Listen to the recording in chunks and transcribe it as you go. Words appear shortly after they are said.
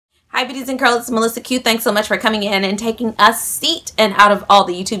Hi beauties and curls, it's MelissaQ. Thanks so much for coming in and taking a seat. And out of all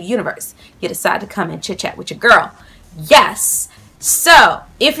the YouTube universe, you decide to come and chit chat with your girl. Yes. So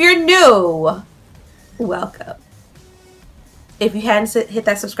if you're new, welcome. If you hadn't hit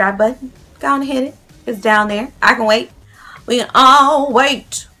that subscribe button, go on and hit it. It's down there. I can wait. We can all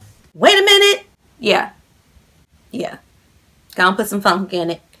wait. Wait a minute. Yeah. Go and put some funk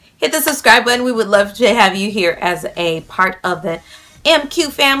in it. Hit the subscribe button. We would love to have you here as a part of the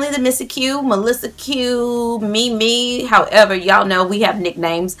MQ family, the MelissaQ, MelissaQ, me, however y'all know we have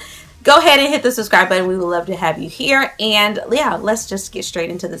nicknames. Go ahead and hit the subscribe button. We would love to have you here. And yeah, let's just get straight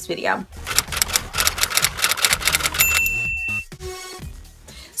into this video.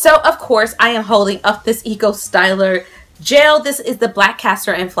 So of course I am holding up this EcoStyler gel. This is the black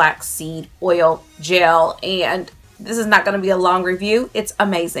castor and flaxseed oil gel, and this is not going to be a long review. It's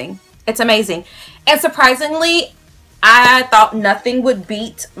amazing. It's amazing. And surprisingly, I thought nothing would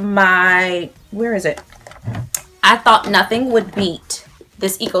beat my, where is it? I thought nothing would beat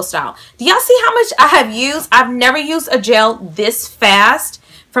this EcoStyle. Do y'all see how much I have used? I've never used a gel this fast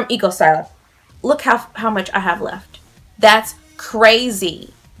from EcoStyler. Look how much I have left. That's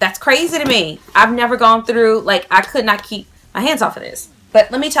crazy. That's crazy to me. I've never gone through, like, I could not keep my hands off of this. But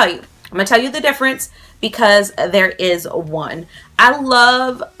let me tell you, I'm going to tell you the difference because there is one. I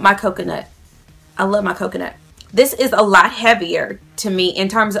love my coconut. I love my coconut. This is a lot heavier to me in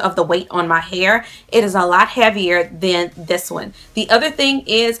terms of the weight on my hair. It is a lot heavier than this one. The other thing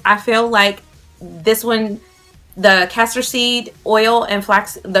is I feel like this one, the castor seed oil and black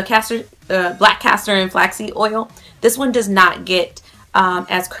castor and flaxseed oil, this one does not get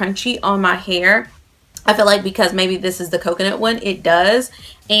as crunchy on my hair. I feel like because maybe this is the coconut one, it does.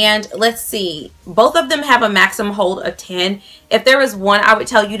 And let's see, both of them have a maximum hold of 10. If there was one I would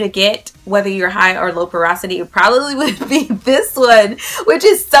tell you to get, whether you're high or low porosity, it probably would be this one, which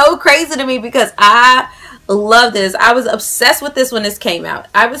is so crazy to me because I love this. I was obsessed with this when this came out.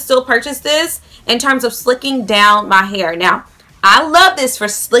 I would still purchase this in terms of slicking down my hair. Now, I love this for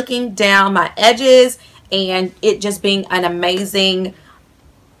slicking down my edges and it just being an amazing,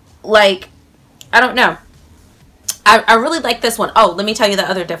 like, I don't know. I really like this one. Oh, let me tell you the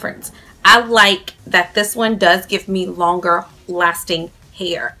other difference. I like that this one does give me longer lasting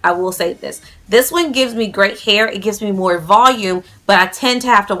hair. I will say this. This one gives me great hair. It gives me more volume, but I tend to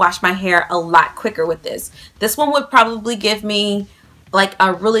have to wash my hair a lot quicker with this. This one would probably give me like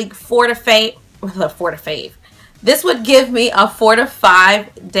a really 4 to 5. This would give me a 4 to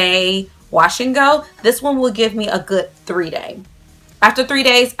 5 day wash and go. This one will give me a good 3 day. After 3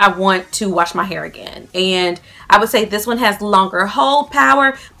 days, I want to wash my hair again. And I would say this one has longer hold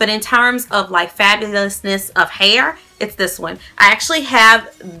power, but in terms of like fabulousness of hair, it's this one. I actually have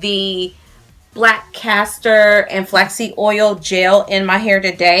the black castor and flaxseed oil gel in my hair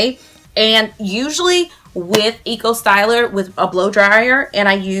today. And usually with EcoStyler, with a blow dryer, and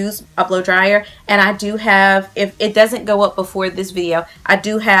I use a blow dryer, and I do have, if it doesn't go up before this video, I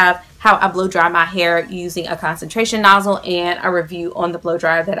do have how I blow dry my hair using a concentration nozzle and a review on the blow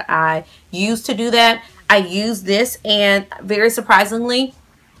dryer that I use to do that. I use this, and very surprisingly,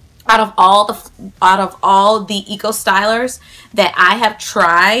 out of all the EcoStylers that I have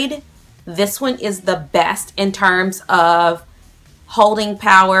tried, this one is the best in terms of holding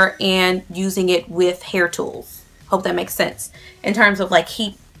power and using it with hair tools. Hope that makes sense. In terms of like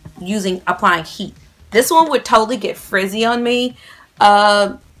heat, applying heat. This one would totally get frizzy on me.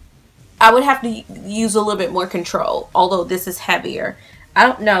 I would have to use a little bit more control, although this is heavier. I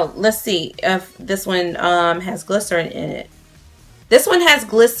don't know. Let's see if this one has glycerin in it. This one has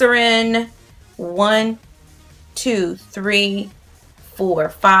glycerin 1, 2, 3, 4,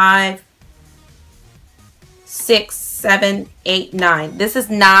 5, 6, 7, 8, 9. This is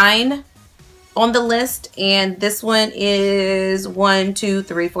 9 on the list, and this one is 1, 2,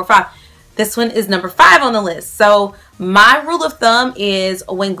 3, 4, 5. This one is number 5 on the list. So my rule of thumb is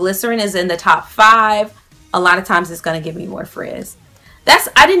when glycerin is in the top 5, a lot of times it's going to give me more frizz.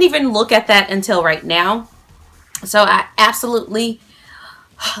 I didn't even look at that until right now. So I absolutely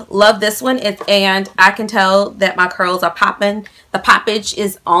love this one. And I can tell that my curls are popping. The poppage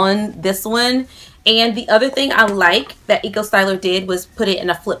is on this one. And the other thing I like that EcoStyler did was put it in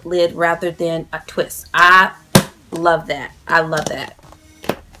a flip lid rather than a twist. I love that. I love that.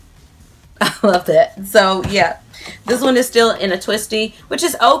 I love that. So yeah, this one is still in a twisty, which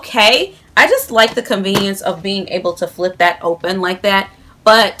is okay. I just like the convenience of being able to flip that open like that.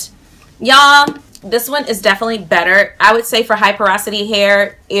 But y'all, this one is definitely better. I would say for high porosity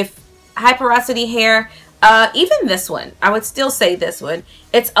hair, even this one, I would still say this one.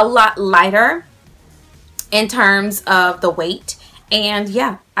 It's a lot lighter in terms of the weight, And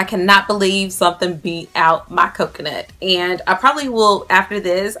yeah, I cannot believe something beat out my coconut. And I probably will, after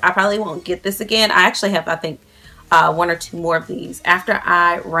this, I probably won't get this again. I actually have, I think, 1 or 2 more of these. After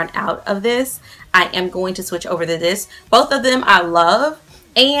I run out of this, I am going to switch over to this. Both of them I love.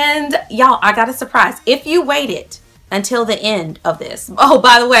 And y'all, I got a surprise. If you waited until the end of this. Oh,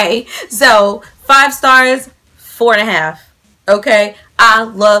 by the way, so 5 stars, 4.5. Okay, I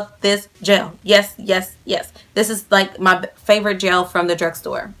love this gel. Yes, yes, yes. This is like my favorite gel from the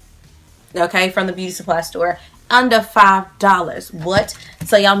drugstore. Okay, from the beauty supply store. Under $5. What?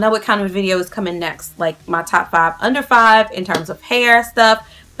 So y'all know what kind of video is coming next. Like my top 5 under $5 in terms of hair stuff.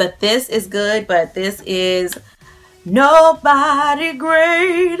 But this is good. But this is nobody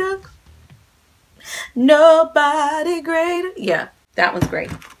greater. Nobody greater. Yeah, that one's great.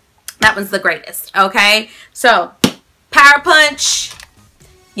 That one's the greatest. Okay, so power punch.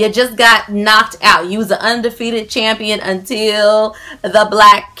 You just got knocked out. You was an undefeated champion until the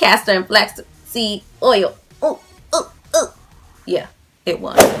black castor and flaxseed oil. Ooh, ooh, ooh. Yeah, it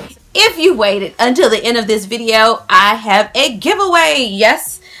was. If you waited until the end of this video, I have a giveaway.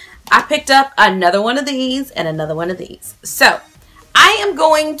 Yes, I picked up another one of these and another one of these. So I am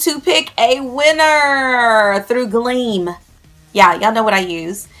going to pick a winner through Gleam. Yeah, y'all know what I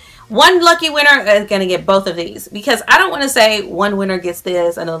use. One lucky winner is going to get both of these, because I don't want to say one winner gets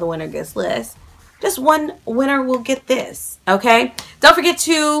this, another winner gets this. Just one winner will get this, okay? Don't forget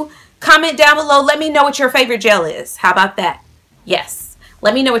to comment down below. Let me know what your favorite gel is. How about that? Yes.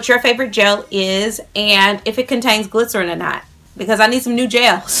 Let me know what your favorite gel is and if it contains glycerin or not, because I need some new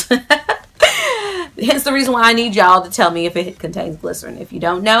gels. Hence the reason why I need y'all to tell me if it contains glycerin. If you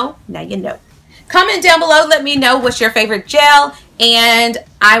don't know, now you know. Comment down below. Let me know what's your favorite gel, and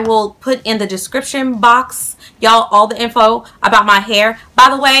I will put in the description box, y'all, all the info about my hair. By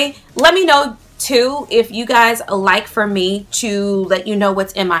the way, let me know too if you guys like for me to let you know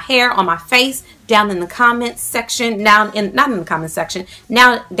what's in my hair, on my face, down in the comments section. Not in the comment section,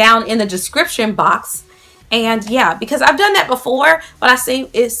 now down in the description box. And yeah, because I've done that before, but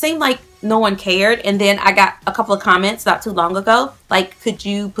it seemed like no one cared. And then I got a couple of comments not too long ago, like, could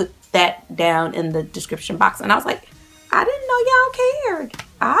you put that down in the description box? And I was like, I didn't know y'all cared.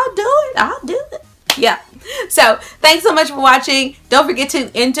 I'll do it. I'll do it. Yeah. So thanks so much for watching. Don't forget to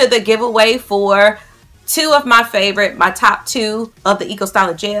enter the giveaway for 2 of my favorite, my top 2 of the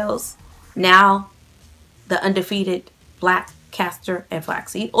EcoStyler gels. Now, the undefeated black castor and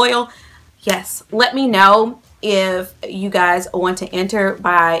flaxseed oil. Yes. Let me know if you guys want to enter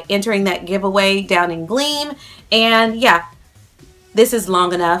by entering that giveaway down in Gleam. And yeah, this is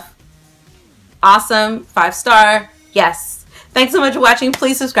long enough. Awesome. 5-star. Yes. Thanks so much for watching.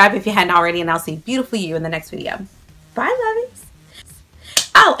 Please subscribe if you hadn't already, and I'll see beautiful you in the next video. Bye, lovies.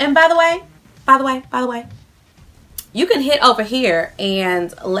 Oh, and by the way, you can hit over here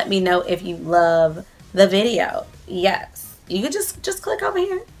and let me know if you love the video. Yes. You can just click over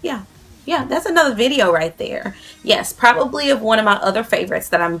here. Yeah. Yeah, that's another video right there. Yes, probably of one of my other favorites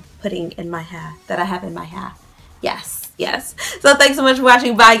that I'm putting in my hair, that I have in my hair. Yes, yes. So thanks so much for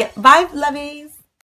watching. Bye, bye, lovies.